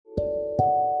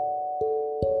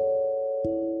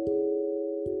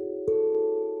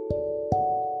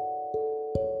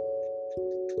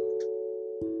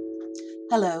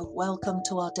Hello, welcome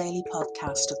to our daily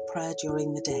podcast of prayer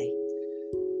during the day.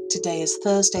 Today is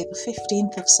Thursday the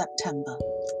 15th of September.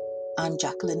 I'm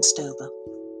Jacqueline Stober.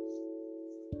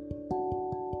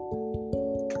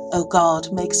 O God,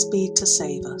 make speed to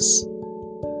save us.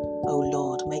 O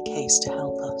Lord, make haste to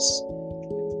help us.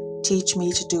 Teach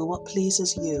me to do what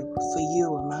pleases you, for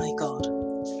you are my God.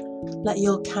 Let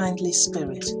your kindly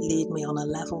spirit lead me on a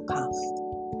level path.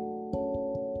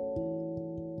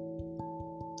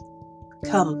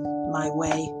 Come, my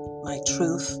way, my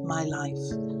truth, my life,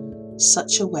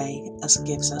 such a way as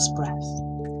gives us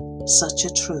breath, such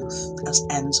a truth as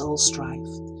ends all strife,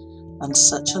 and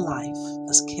such a life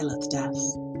as killeth death.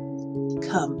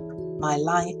 Come, my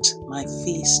light, my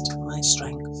feast, my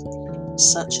strength,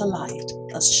 such a light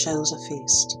as shows a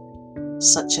feast,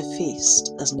 such a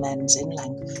feast as mends in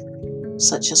length,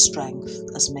 such a strength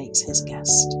as makes his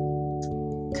guest.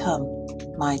 Come,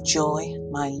 my joy,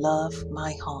 my love,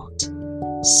 my heart,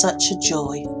 such a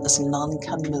joy as none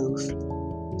can move,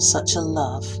 such a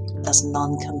love as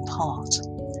none can part,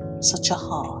 such a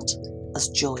heart as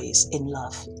joys in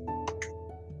love.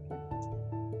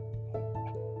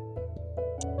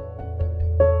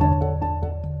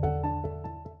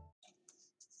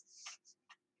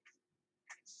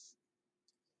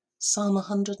 Psalm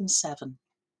 107.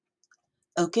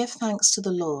 O give thanks to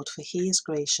the Lord, for he is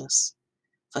gracious,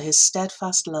 for his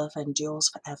steadfast love endures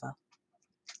forever.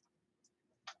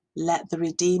 Let the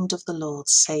redeemed of the Lord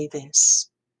say this,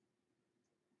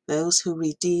 those who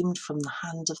redeemed from the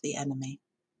hand of the enemy,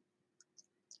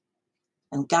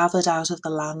 and gathered out of the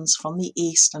lands from the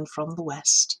east and from the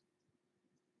west,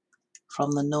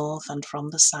 from the north and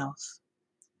from the south.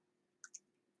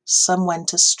 Some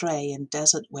went astray in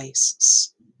desert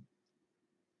wastes,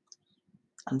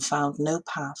 and found no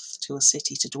path to a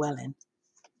city to dwell in.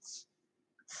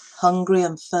 Hungry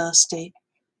and thirsty,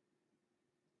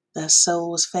 their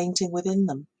soul was fainting within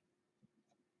them.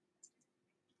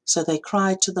 So they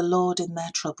cried to the Lord in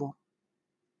their trouble,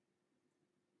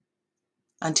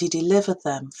 and he delivered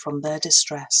them from their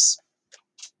distress.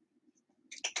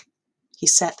 He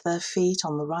set their feet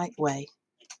on the right way,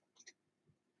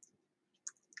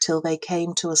 till they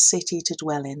came to a city to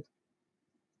dwell in.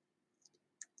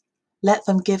 Let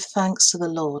them give thanks to the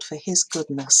Lord for his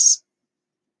goodness,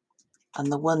 and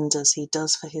the wonders he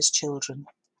does for his children.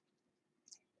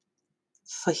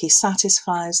 For he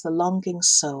satisfies the longing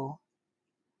soul,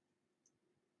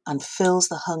 and fills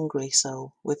the hungry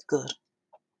soul with good.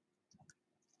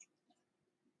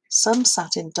 Some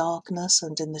sat in darkness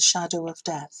and in the shadow of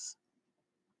death,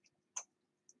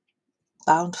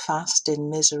 bound fast in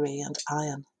misery and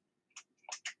iron.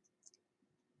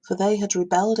 For they had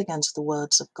rebelled against the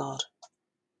words of God,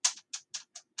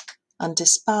 and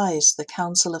despised the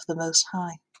counsel of the Most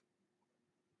High.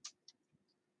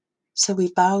 So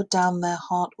we bowed down their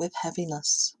heart with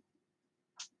heaviness.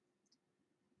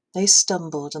 They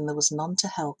stumbled, and there was none to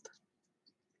help.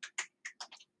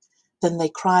 Then they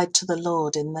cried to the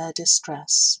Lord in their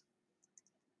distress,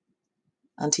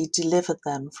 and he delivered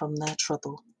them from their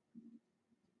trouble.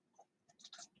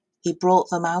 He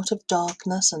brought them out of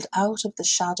darkness and out of the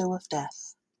shadow of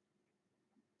death,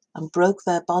 and broke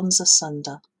their bonds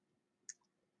asunder.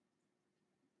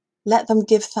 Let them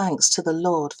give thanks to the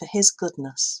Lord for his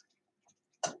goodness,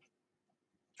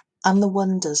 and the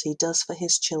wonders he does for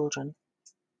his children.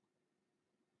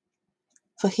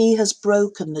 For he has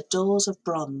broken the doors of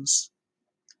bronze,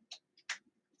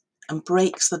 and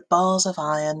breaks the bars of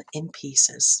iron in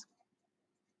pieces.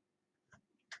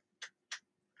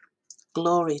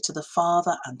 Glory to the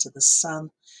Father, and to the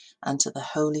Son, and to the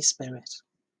Holy Spirit,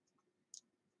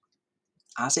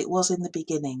 as it was in the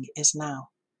beginning, is now,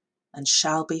 and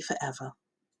shall be forever.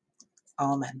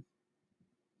 Amen.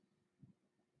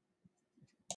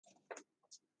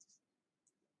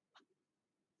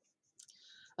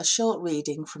 A short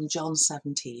reading from John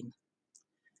 17.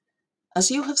 As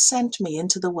you have sent me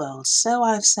into the world, so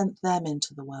I have sent them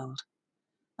into the world.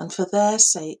 And for their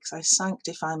sakes I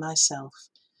sanctify myself,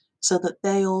 so that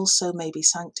they also may be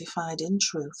sanctified in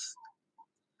truth.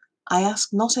 I ask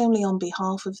not only on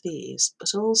behalf of these,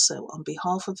 but also on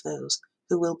behalf of those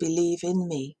who will believe in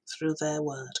me through their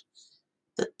word,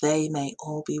 that they may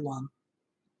all be one.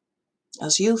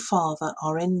 As you, Father,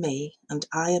 are in me, and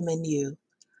I am in you,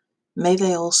 may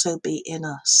they also be in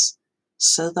us,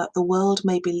 so that the world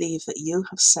may believe that you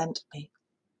have sent me.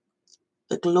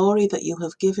 The glory that you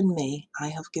have given me, I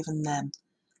have given them,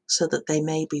 so that they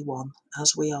may be one,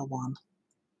 as we are one.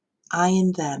 I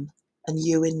in them, and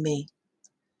you in me,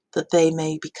 that they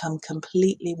may become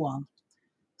completely one,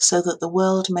 so that the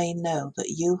world may know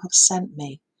that you have sent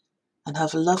me, and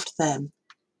have loved them,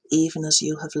 even as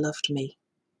you have loved me.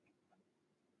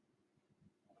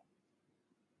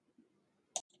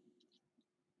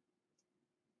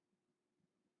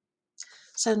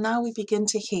 So now we begin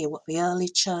to hear what the early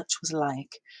church was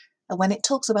like. And when it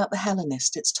talks about the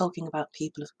Hellenists, it's talking about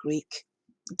people of Greek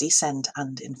descent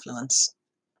and influence.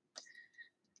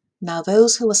 Now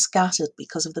those who were scattered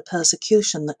because of the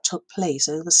persecution that took place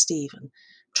over Stephen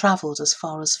travelled as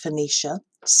far as Phoenicia,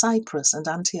 Cyprus and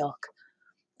Antioch,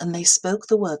 and they spoke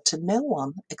the word to no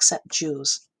one except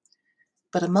Jews.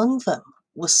 But among them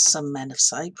were some men of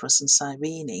Cyprus and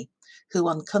Cyrene, who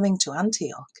on coming to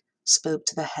Antioch spoke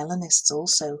to the Hellenists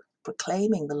also,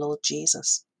 proclaiming the Lord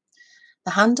Jesus.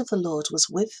 The hand of the Lord was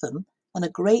with them, and a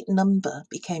great number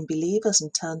became believers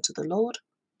and turned to the Lord.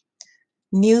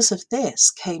 News of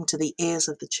this came to the ears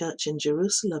of the church in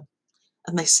Jerusalem,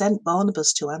 and they sent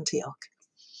Barnabas to Antioch.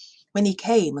 When he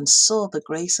came and saw the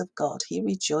grace of God, he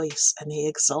rejoiced, and he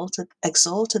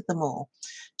exhorted them all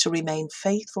to remain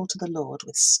faithful to the Lord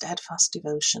with steadfast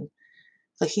devotion.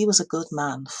 For he was a good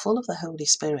man, full of the Holy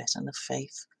Spirit and of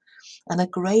faith, and a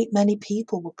great many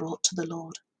people were brought to the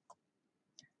Lord.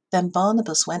 Then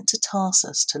Barnabas went to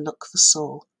Tarsus to look for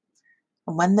Saul,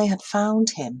 and when they had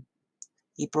found him,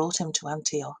 he brought him to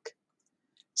Antioch.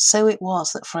 So it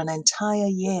was that for an entire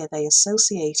year they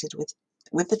associated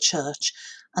with the church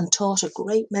and taught a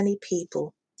great many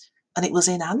people. And it was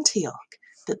in Antioch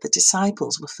that the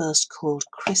disciples were first called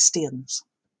Christians.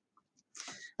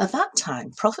 At that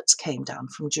time, prophets came down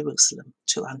from Jerusalem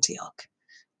to Antioch.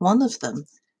 One of them,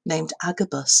 named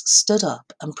Agabus, stood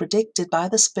up and predicted by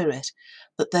the Spirit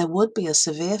that there would be a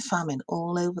severe famine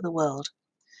all over the world,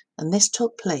 and this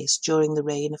took place during the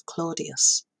reign of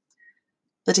Claudius.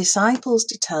 The disciples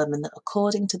determined that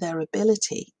according to their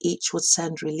ability, each would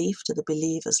send relief to the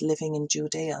believers living in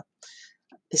Judea.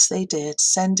 This they did,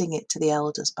 sending it to the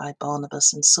elders by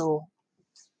Barnabas and Saul.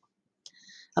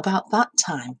 About that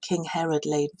time, King Herod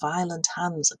laid violent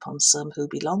hands upon some who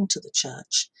belonged to the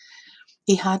church.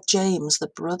 He had James,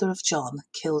 the brother of John,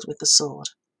 killed with the sword.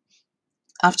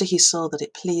 After he saw that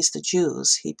it pleased the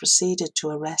Jews, he proceeded to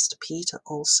arrest Peter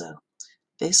also.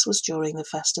 This was during the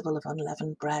festival of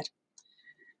unleavened bread.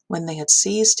 When they had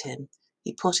seized him,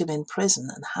 he put him in prison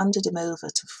and handed him over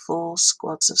to 4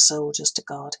 squads of soldiers to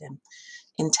guard him,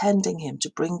 intending him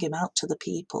to bring him out to the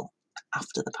people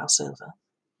after the Passover.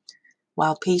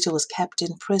 While Peter was kept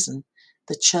in prison,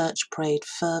 the church prayed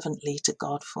fervently to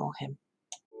God for him.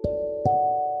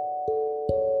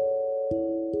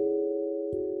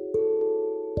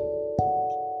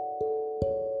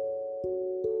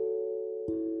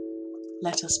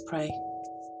 Let us pray.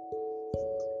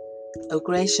 O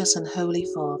gracious and holy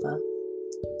Father,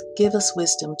 give us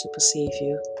wisdom to perceive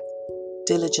you,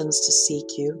 diligence to seek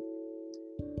you,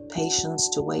 patience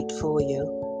to wait for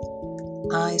you,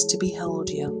 eyes to behold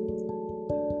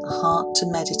you, a heart to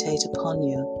meditate upon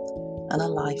you, and a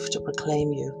life to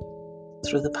proclaim you,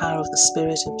 through the power of the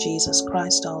Spirit of Jesus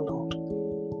Christ our Lord.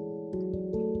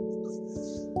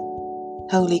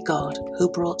 Holy God, who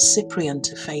brought Cyprian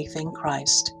to faith in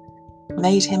Christ,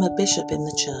 made him a bishop in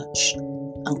the church,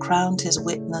 and crowned his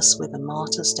witness with a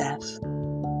martyr's death,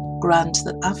 grant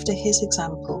that after his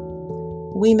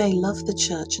example we may love the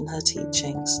church and her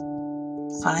teachings,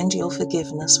 find your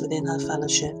forgiveness within her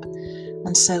fellowship,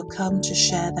 and so come to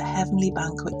share the heavenly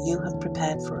banquet you have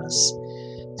prepared for us,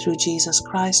 through Jesus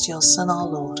Christ, your Son, our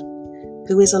Lord,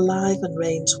 who is alive and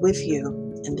reigns with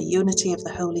you in the unity of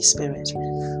the Holy Spirit,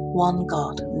 one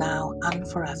God, now and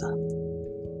forever.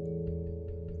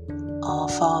 Our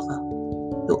Father,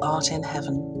 who art in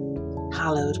heaven,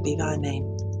 hallowed be thy name.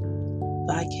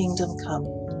 Thy kingdom come,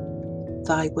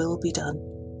 thy will be done,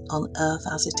 on earth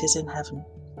as it is in heaven.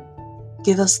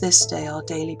 Give us this day our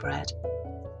daily bread,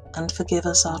 and forgive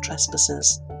us our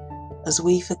trespasses, as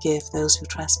we forgive those who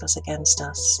trespass against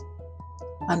us.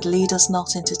 And lead us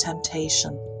not into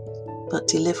temptation, but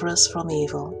deliver us from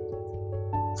evil.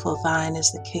 For thine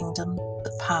is the kingdom,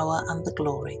 the power, and the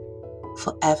glory,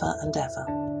 for ever and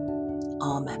ever.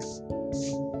 Amen.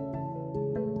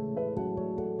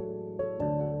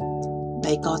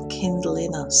 May God kindle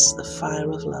in us the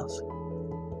fire of love,